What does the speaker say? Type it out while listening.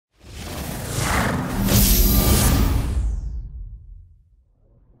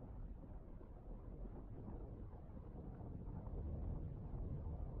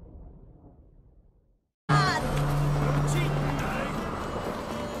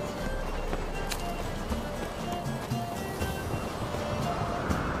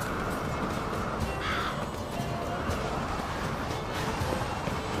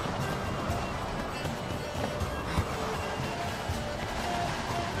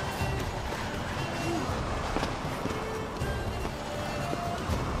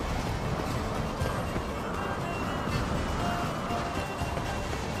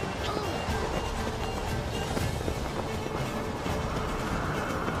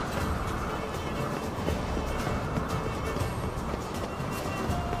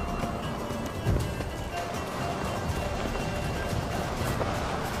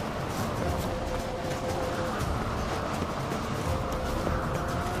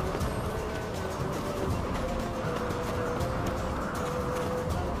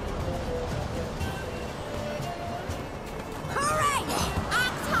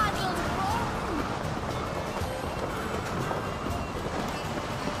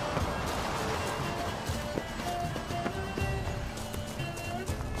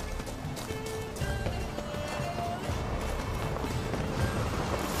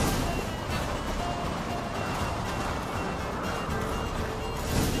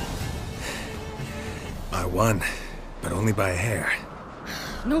won, but only by a hair.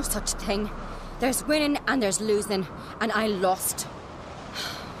 No such thing. There's winning and there's losing, and I lost.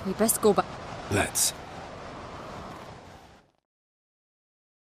 We best go back. Let's.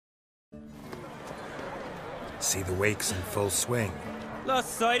 See the wakes in full swing.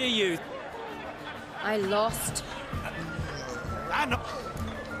 Lost sight of you. I lost.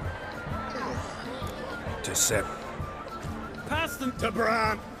 To Sep. Pass them To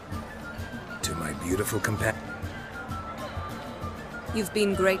Bran! To my beautiful companion. You've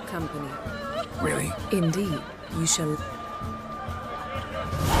been great company. Really? Indeed, you shall... On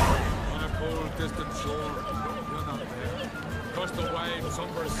a cold, distant shore, you're not there. Across the wide,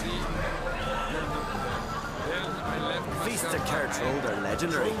 somber sea, you're not there. Then I left Feast myself of Kertrode are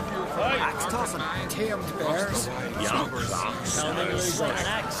legendary. Axe tossing, tamed bears. Tell me to lose an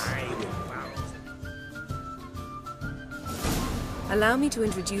axe. Allow me to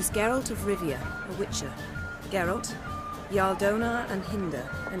introduce Geralt of Rivia, a witcher. Geralt, Jarl Donar and Hinder,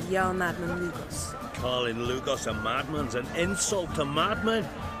 and Jarl Madman Lugos. Calling Lugos a madman's an insult to madmen.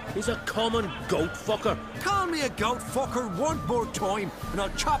 He's a common goat fucker. Call me a goat fucker one more time, and I'll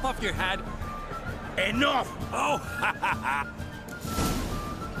chop off your head. Enough! Oh, ha ha ha!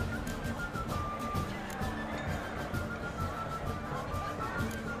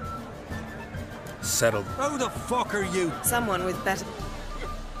 Settled. Who the fuck are you? Someone with better...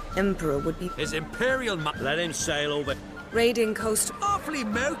 Emperor would be His Imperial Let him sail over. raiding coast... awfully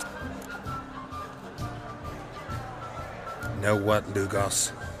mout. Know what,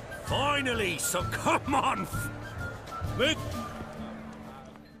 Lugos? Finally, so come on. Mick!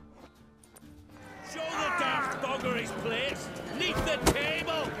 Show the daft bugger his place. Leave the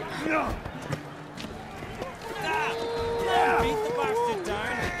table. Beat the bastard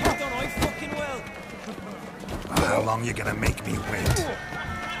down. You've done I fucking well. How long you gonna make me wait?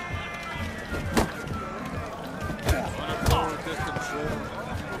 on a cold, distant shore,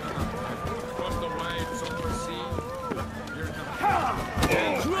 across the wide, somber sea, you're not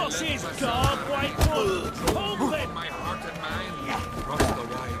there. Cross his dog, white one. Hold it. My heart and mind, across the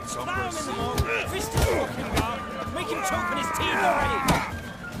wide, somber Down in the sea. mug. Fist his fucking dog. Make him choke on his teeth already.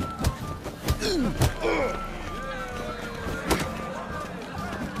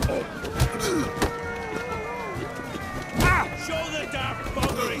 Show the daft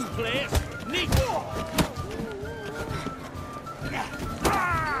bugger his place. Neat.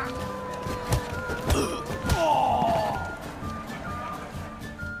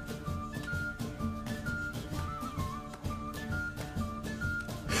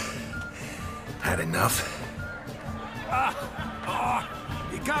 Had enough?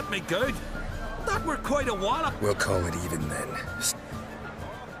 You got me good. That were quite a wallop. We'll call it even then.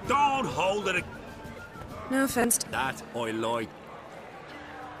 Don't hold it. No offense. That I like.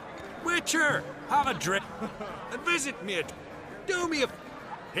 Witcher, have a drink and visit me. Do me a.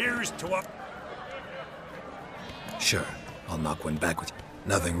 Here's to a. Sure, I'll knock one back with you.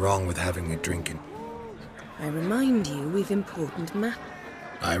 Nothing wrong with having a drink and... I remind you, we've important ma...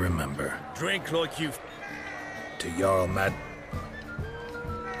 I remember. Drink like you. To Jarl Mad...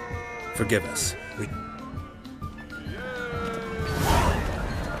 Forgive us. We...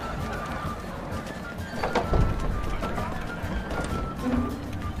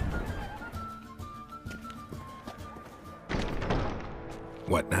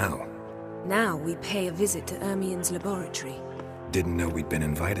 What now? Now we pay a visit to Ermien's laboratory. Didn't know we'd been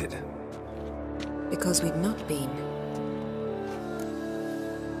invited. Because we've not been.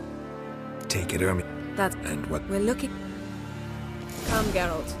 Take it, Ermi. That's... And what... We're looking... Come,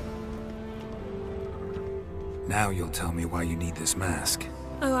 Geralt. Now you'll tell me why you need this mask.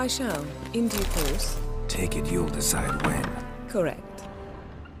 Oh, I shall. In due course. Take it you'll decide when. Correct.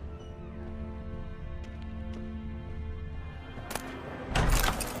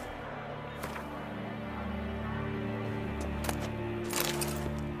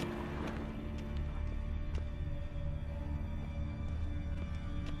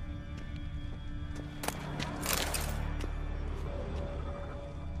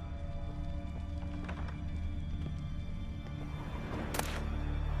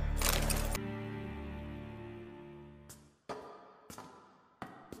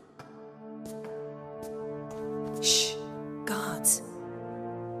 Shh. Guards.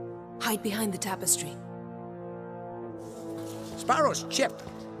 Hide behind the tapestry. Sparrows chip,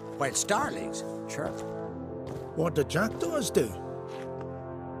 while starlings chirp. What the jackdaws do?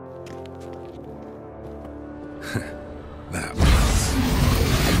 That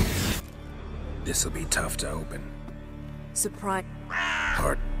was... This'll be tough to open. Surprise.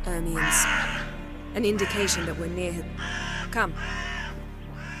 Hard. Ermien's. An indication that we're near him. Come.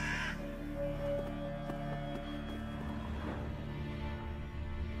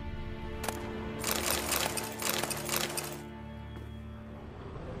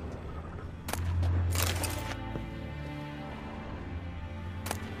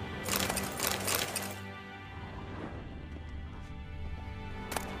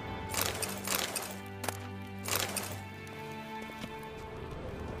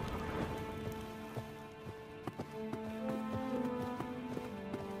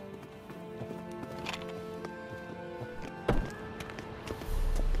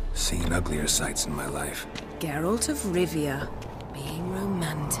 seen uglier sights in my life. Geralt of Rivia, being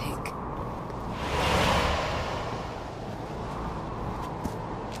romantic.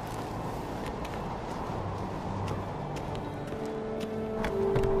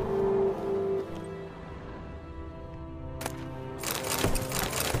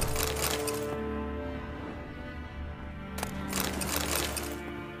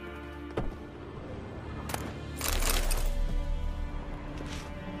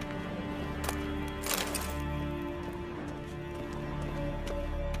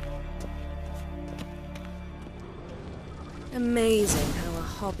 Amazing how a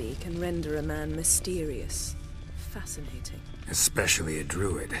hobby can render a man mysterious. Fascinating. Especially a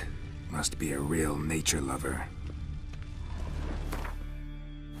druid. Must be a real nature lover.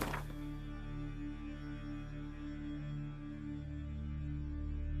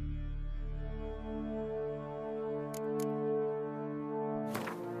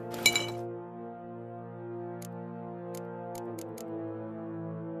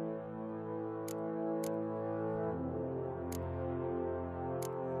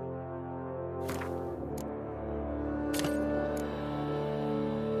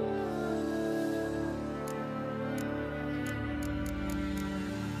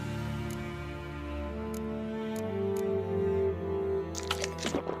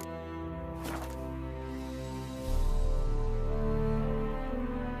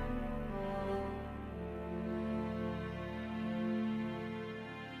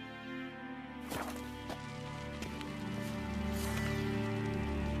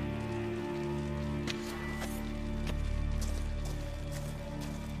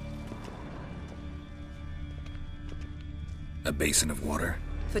 A basin of water?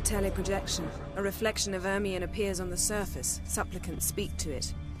 For teleprojection, a reflection of Ermion appears on the surface. Supplicants speak to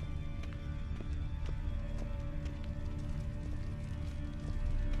it.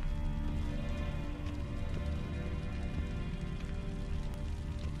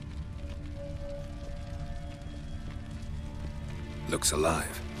 Looks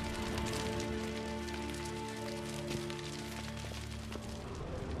alive.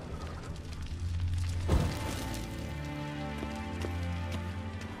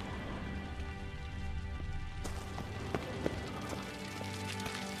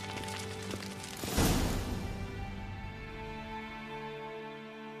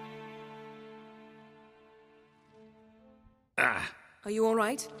 Are you all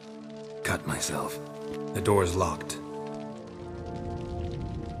right? Cut myself. The door's locked.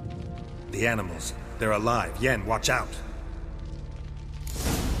 The animals. They're alive. Yen, watch out.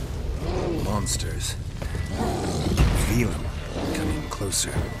 Monsters. Feel them. Coming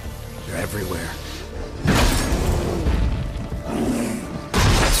closer. They're everywhere.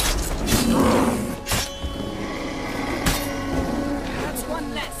 That's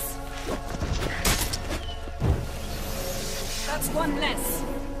one less. That's one less.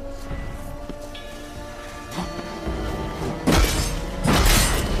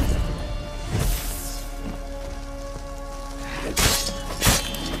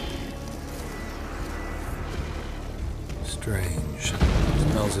 Strange.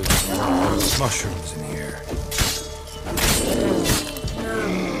 Smells of mushrooms in here.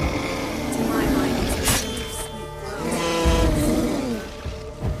 To my mind, it's the scent of sweet.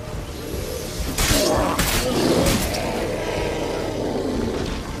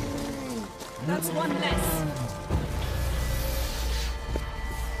 That's one less.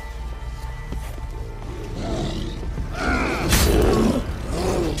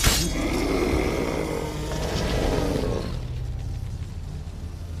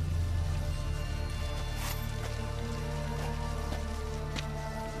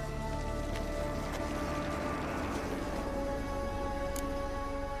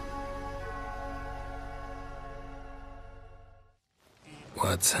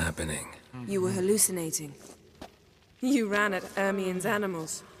 What's happening? You were hallucinating. You ran at Ermion's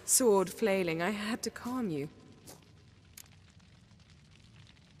animals, sword flailing. I had to calm you.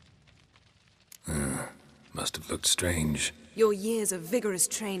 Must have looked strange. Your years of vigorous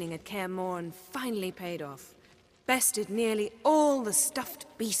training at Kaer Morhen finally paid off. Bested nearly all the stuffed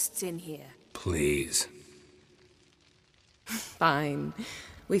beasts in here. Please. Fine.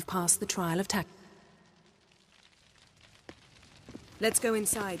 We've passed the trial of tact. Let's go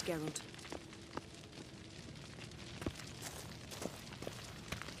inside, Geralt.